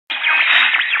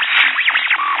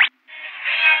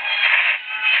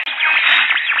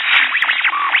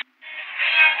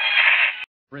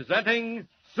Presenting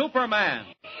Superman.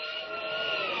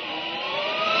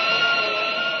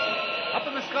 Up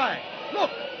in the sky.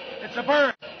 Look! It's a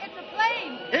bird. It's a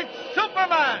plane. It's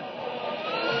Superman!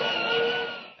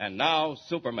 And now,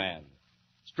 Superman.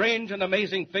 Strange and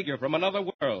amazing figure from another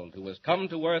world who has come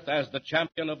to Earth as the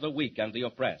champion of the weak and the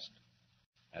oppressed.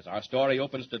 As our story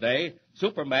opens today,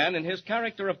 Superman, in his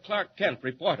character of Clark Kent,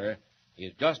 reporter,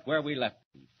 is just where we left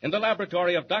him, in the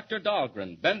laboratory of Dr.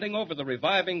 Dahlgren, bending over the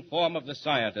reviving form of the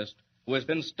scientist who has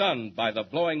been stunned by the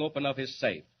blowing open of his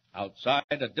safe. Outside,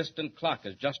 a distant clock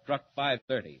has just struck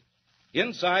 5:30.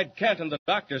 Inside, Kent and the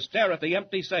doctor stare at the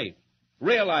empty safe,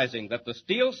 realizing that the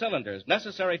steel cylinders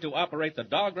necessary to operate the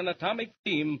Dahlgren atomic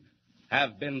beam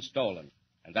have been stolen,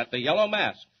 and that the Yellow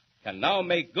Mask can now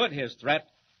make good his threat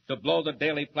to blow the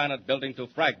Daily Planet building to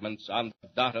fragments on the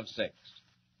dot of 6.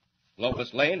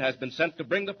 Lois Lane has been sent to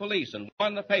bring the police and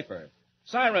warn the paper.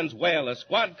 Sirens wail as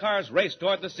squad cars race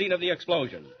toward the scene of the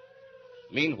explosion.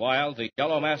 Meanwhile, the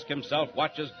Yellow Mask himself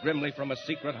watches grimly from a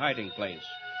secret hiding place,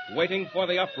 waiting for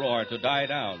the uproar to die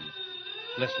down.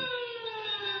 Listen.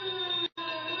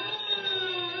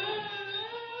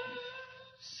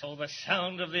 So the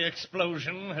sound of the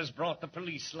explosion has brought the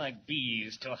police like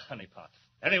bees to a honeypot.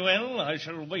 Very well, I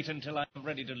shall wait until I am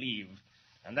ready to leave,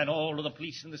 and then all of the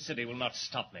police in the city will not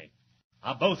stop me.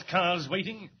 Are both cars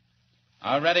waiting?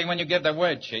 All ready when you give the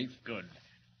word, Chief. Good.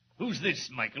 Who's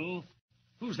this, Michael?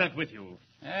 Who's that with you?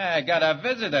 I got a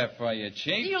visitor for you,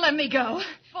 Chief. You let me go.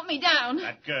 Put me down.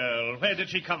 That girl. Where did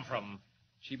she come from?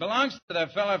 She belongs to the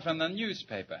fella from the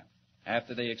newspaper.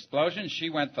 After the explosion,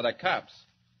 she went for the cops.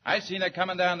 I seen her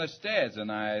coming down the stairs,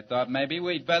 and I thought maybe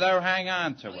we'd better hang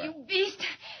on to her. You beast.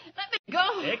 Let me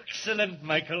go. Excellent,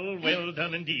 Michael. Well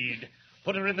done indeed.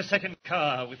 Put her in the second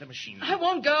car with the machine. I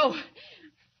won't go.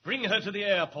 Bring her to the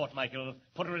airport, Michael.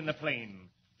 Put her in the plane.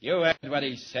 You heard what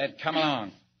he said. Come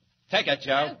along. Take it,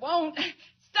 Joe. I won't.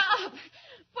 Stop.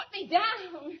 Put me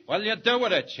down. What'll you do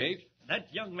with it, Chief?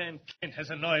 That young man Kent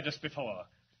has annoyed us before.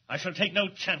 I shall take no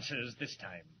chances this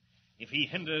time. If he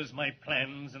hinders my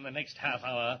plans in the next half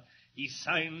hour, he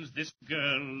signs this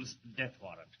girl's death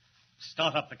warrant.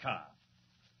 Start up the car.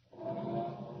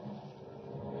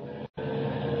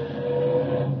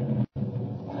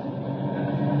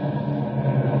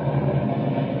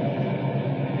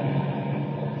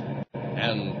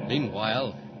 And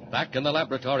meanwhile, back in the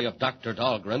laboratory of Dr.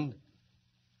 Dahlgren.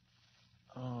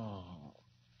 Oh,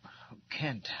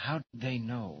 Kent, how did they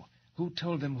know? Who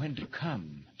told them when to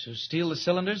come? To steal the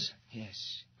cylinders?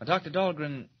 Yes. Dr.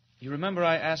 Dahlgren, you remember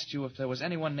I asked you if there was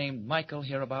anyone named Michael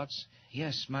hereabouts?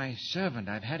 Yes, my servant.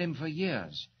 I've had him for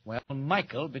years. Well,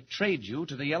 Michael betrayed you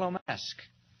to the Yellow Mask.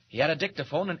 He had a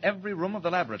dictaphone in every room of the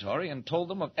laboratory and told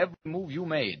them of every move you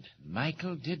made.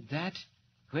 Michael did that?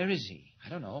 Where is he? I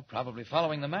don't know, probably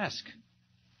following the mask.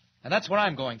 And that's where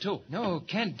I'm going, too. No,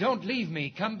 Kent, don't leave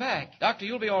me. Come back. Doctor,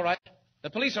 you'll be all right. The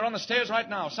police are on the stairs right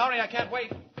now. Sorry, I can't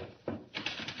wait.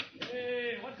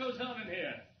 Hey, what goes on in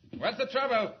here? What's the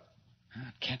trouble?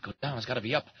 It can't go down. It's got to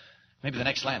be up. Maybe the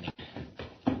next landing.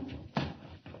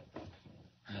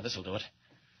 This'll do it.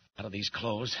 Out of these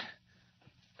clothes.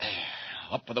 There.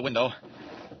 Up for the window.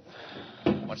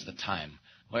 What's the time?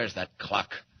 Where's that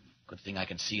clock? Good thing I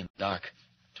can see in the dark.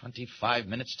 25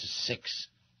 minutes to 6.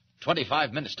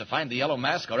 25 minutes to find the Yellow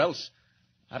Mask, or else...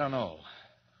 I don't know.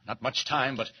 Not much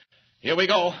time, but here we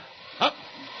go. Up!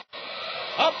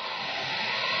 Up!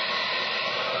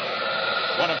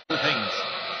 One of two things.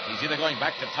 He's either going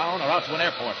back to town or out to an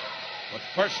airport. But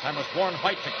first, I must warn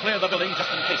White to clear the building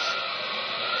just in case.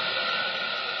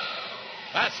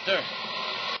 Faster!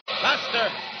 Faster!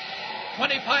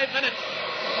 25 minutes!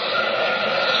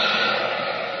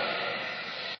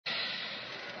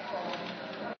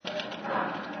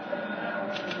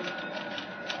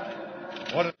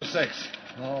 Quarter to 6.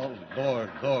 Oh,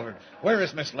 Lord. Where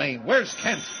is Miss Lane? Where's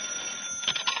Kent?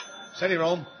 City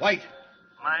Rome. White.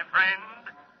 My friend,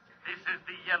 this is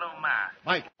the Yellow Mask.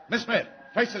 Mike. Miss Smith.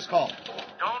 Trace this call.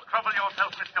 Don't trouble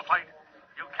yourself, Mr. White.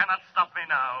 You cannot stop me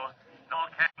now, nor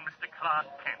can Mr. Clark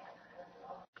Kent.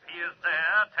 If he is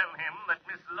there, tell him that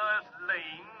Miss Lois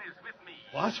Lane is with me.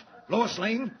 What? Lois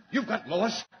Lane? You've got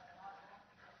Lois?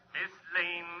 Miss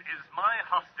Lane is my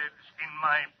hostage in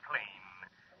my plane.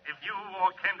 If you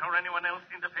or Kent or anyone else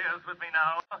interferes with me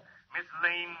now, Miss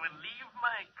Lane will leave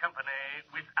my company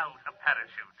without a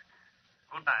parachute.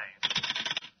 Goodbye.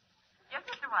 Yes,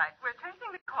 Mr. White. We're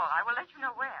tracing the call. I will let you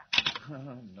know where.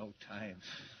 Oh, no time.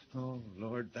 Oh,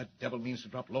 Lord, that devil means to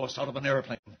drop Lois out of an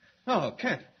airplane. Oh,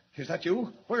 Kent, is that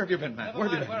you? Where have you been, man? Never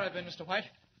mind where I've been, Mr. White.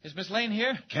 Is Miss Lane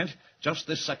here? Kent, just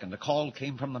this second, a call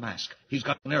came from the mask. He's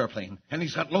got an airplane, and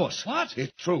he's got Lois. What?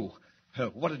 It's true.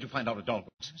 What did you find out at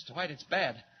Dahlgren's? Mr. White, it's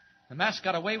bad. The mask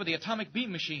got away with the atomic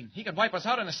beam machine. He could wipe us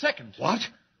out in a second. What?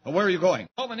 Well, where are you going?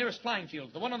 Call the nearest flying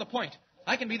field, the one on the point.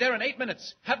 I can be there in 8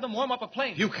 minutes. Have them warm up a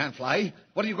plane. You can't fly.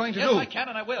 What are you going to do? Yes, I can,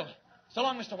 and I will. So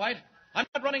long, Mr. White. I'm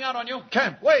not running out on you.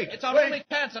 Kent, wait! It's our only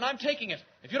chance, and I'm taking it.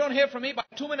 If you don't hear from me by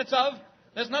 2 minutes of,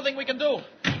 there's nothing we can do.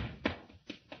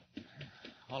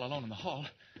 All alone in the hall.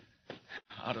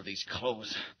 Out of these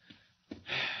clothes.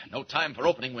 No time for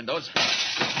opening windows.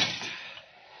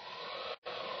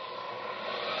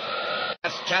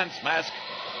 Last chance, Mask.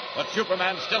 But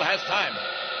Superman still has time.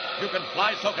 If you can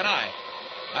fly, so can I.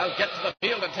 I'll get to the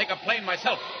field and take a plane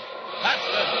myself.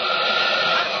 Faster!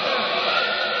 Faster!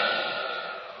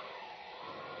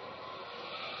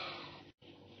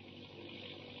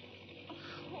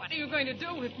 What are you going to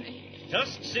do with me?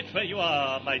 Just sit where you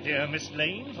are, my dear Miss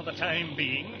Lane, for the time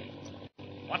being.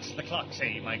 What's the clock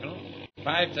say, Michael?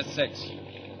 5 to 6.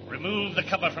 Remove the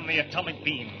cover from the atomic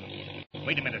beam.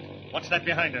 Wait a minute. What's that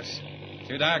behind us?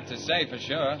 Too dark to say for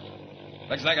sure.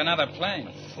 Looks like another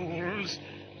plane. Fools.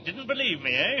 Didn't believe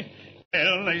me, eh?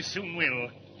 Well, they soon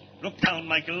will. Look down,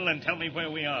 Michael, and tell me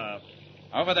where we are.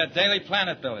 Over the Daily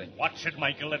Planet building. Watch it,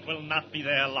 Michael. It will not be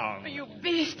there long. Oh, you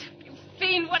beast. You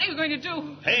fiend. What are you going to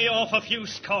do? Pay off a few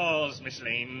scores, Miss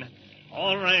Lane.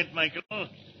 All right, Michael.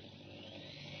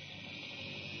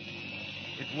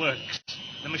 It works.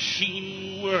 The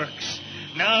machine works.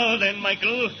 Now then,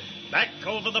 Michael, back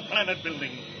over the planet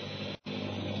building.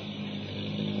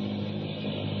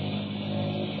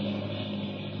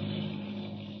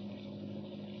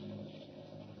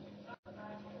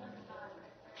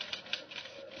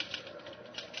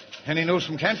 Any news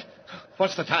from Kent?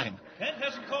 What's the time? Kent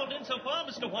hasn't called in so far,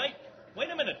 Mr. White. Wait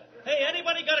a minute. Hey,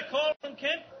 anybody got a call from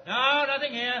Kent? No,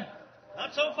 nothing here.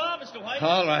 Not so far, Mr. White.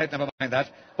 All right, never mind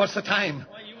that. What's the time?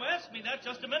 Why, you asked me that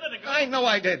just a minute ago. I know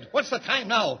I did. What's the time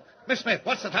now? Miss Smith,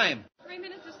 what's the time? 3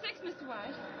 minutes to 6, Mr.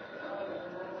 White.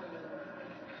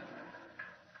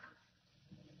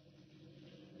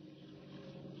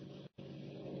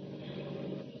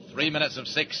 Three minutes of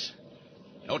 6.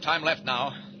 No time left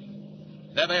now.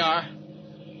 There they are.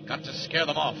 Got to scare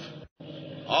them off.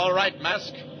 All right,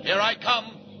 Mask. Here I come.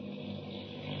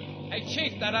 Hey,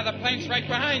 Chief, that other plane's right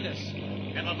behind us.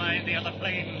 Never mind the other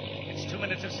plane. It's 2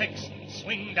 minutes of 6.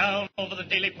 Swing down over the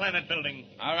Daily Planet building.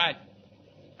 All right.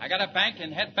 I got to bank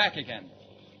and head back again.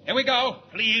 Here we go.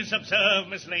 Please observe,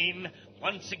 Miss Lane,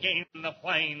 once again the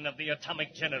whine of the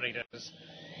atomic generators.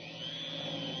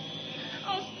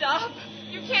 Oh, stop.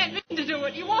 You can't mean to do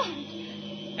it. You won't.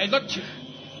 Hey, look, Chief.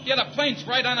 The other plane's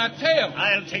right on our tail.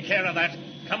 I'll take care of that.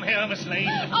 Come here, Miss Lane.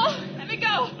 Oh, let me go.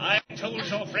 I told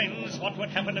your friends what would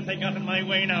happen if they got in my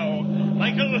way now.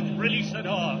 Michael, release the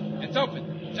door. It's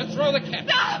open. Just throw the cat.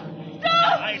 Stop!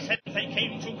 Stop! I said if they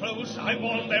came too close, I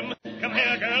warned them. Come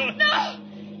here, girl. No!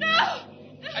 No!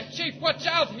 Hey, Chief, watch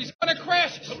out. He's going to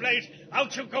crash. Too late.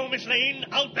 Out you go, Miss Lane.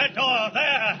 Out that door.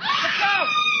 There. Look out!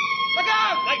 Look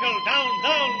out! Michael, down,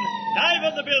 down. Dive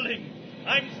on the building.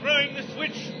 I'm throwing the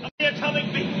switch of the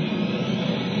atomic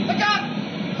beam. Look out!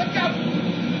 Look out!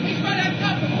 He's right on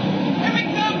top of us. Here we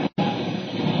come!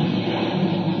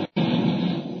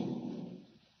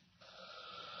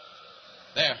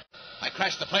 There. I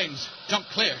crashed the planes. Jump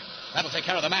clear. That'll take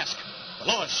care of the Mask. The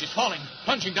Lois, she's falling.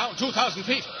 Plunging down 2,000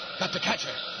 feet. Got to catch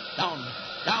her. Down.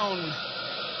 Down.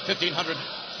 1,500.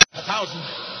 1,000.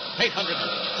 800.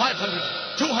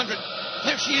 500. 200.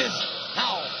 There she is.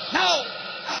 Now. Now.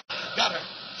 Got her.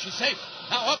 She's safe.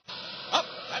 Now up. Up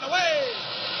and away.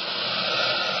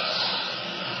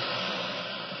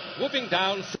 Whooping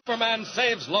down, Superman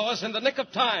saves Lois in the nick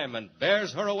of time and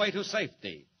bears her away to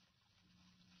safety.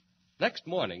 Next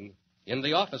morning, in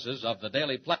the offices of the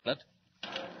Daily Planet.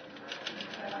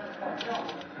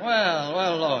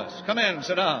 Well, Lois. Come in,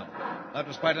 sit down. That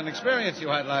was quite an experience you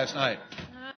had last night.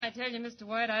 I tell you, Mr.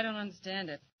 White, I don't understand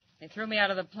it. They threw me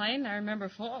out of the plane, and I remember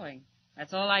falling.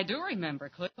 That's all I do remember,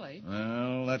 clearly.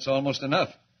 Well, that's almost enough.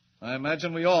 I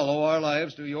imagine we all owe our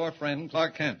lives to your friend,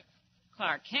 Clark Kent.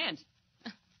 Clark Kent?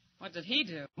 What did he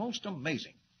do? Most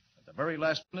amazing. At the very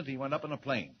last minute, he went up in a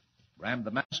plane, rammed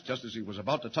the Mask just as he was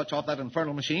about to touch off that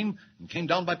infernal machine, and came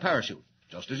down by parachute,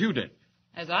 just as you did.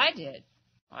 As I did?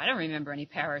 Well, I don't remember any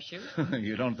parachute.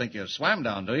 You don't think you swam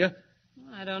down, do you?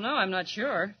 I don't know. I'm not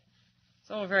sure.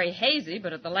 It's all very hazy,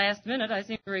 but at the last minute, I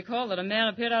seem to recall that a man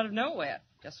appeared out of nowhere,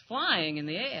 just flying in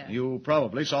the air. You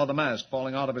probably saw the Mask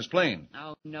falling out of his plane.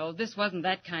 Oh, no, this wasn't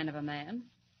that kind of a man.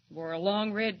 He wore a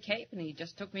long red cape, and he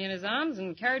just took me in his arms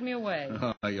and carried me away.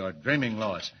 Oh, you're dreaming,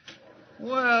 Lois.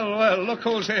 Well, look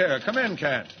who's here. Come in,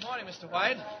 Kent. Good morning, Mr.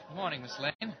 White. Good morning, Miss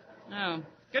Lane. Oh,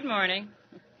 good morning.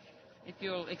 If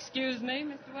you'll excuse me,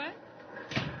 Mr. White.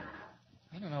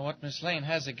 don't know what Miss Lane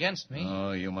has against me.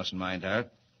 Oh, you mustn't mind her.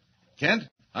 Kent,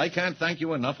 I can't thank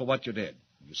you enough for what you did.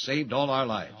 You saved all our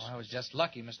lives. Oh, I was just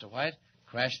lucky, Mr. White.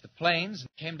 Crashed the planes and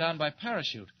came down by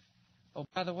parachute. Oh,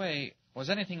 by the way, was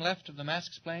anything left of the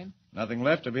mask's plane? Nothing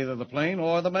left of either the plane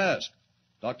or the mask.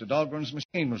 Dr. Dahlgren's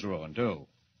machine was ruined, too.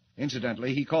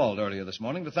 Incidentally, he called earlier this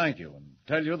morning to thank you and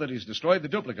tell you that he's destroyed the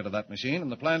duplicate of that machine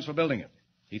and the plans for building it.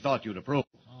 He thought you'd approve.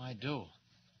 Oh, I do.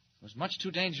 It was much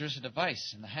too dangerous a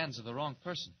device in the hands of the wrong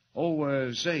person.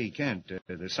 Oh, say, Kent,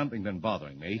 there's something been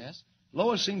bothering me. Yes?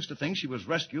 Lois seems to think she was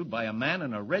rescued by a man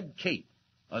in a red cape,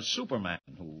 a Superman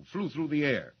who flew through the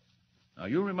air. Now,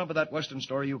 you remember that Western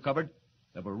story you covered?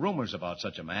 There were rumors about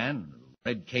such a man,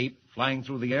 red cape, flying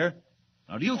through the air.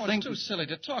 Now, do you think... It's too silly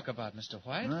to talk about, Mr.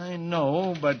 White. I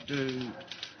know, but... Hey,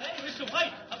 Mr.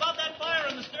 White, about that fire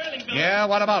in the Sterling building. Yeah,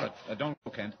 what about it? Don't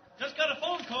go, Kent. Just got a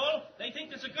phone call. They think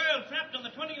there's a girl trapped on the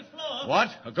 20th floor. What?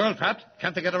 A girl trapped?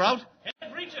 Can't they get her out?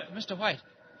 Can't reach her. Mr. White,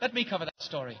 let me cover that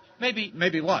story. Maybe...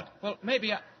 Maybe what? Well,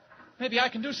 maybe I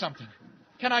can do something.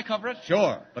 Can I cover it?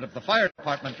 Sure, but if the fire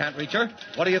department can't reach her,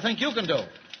 what do you think you can do?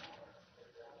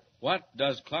 What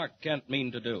does Clark Kent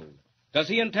mean to do? Does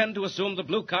he intend to assume the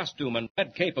blue costume and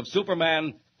red cape of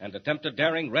Superman and attempt a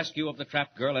daring rescue of the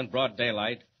trapped girl in broad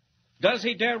daylight? Does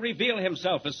he dare reveal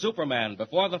himself as Superman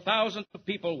before the thousands of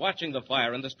people watching the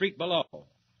fire in the street below?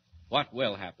 What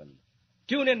will happen?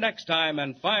 Tune in next time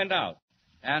and find out.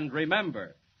 And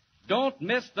remember, don't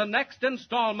miss the next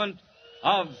installment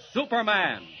of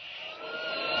Superman.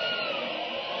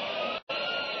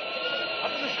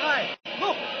 Up in the sky.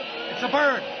 Look, it's a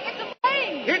bird. It's a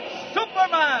plane. It's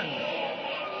Superman.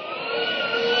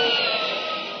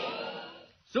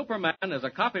 Superman is a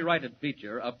copyrighted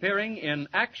feature appearing in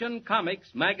Action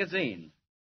Comics magazine.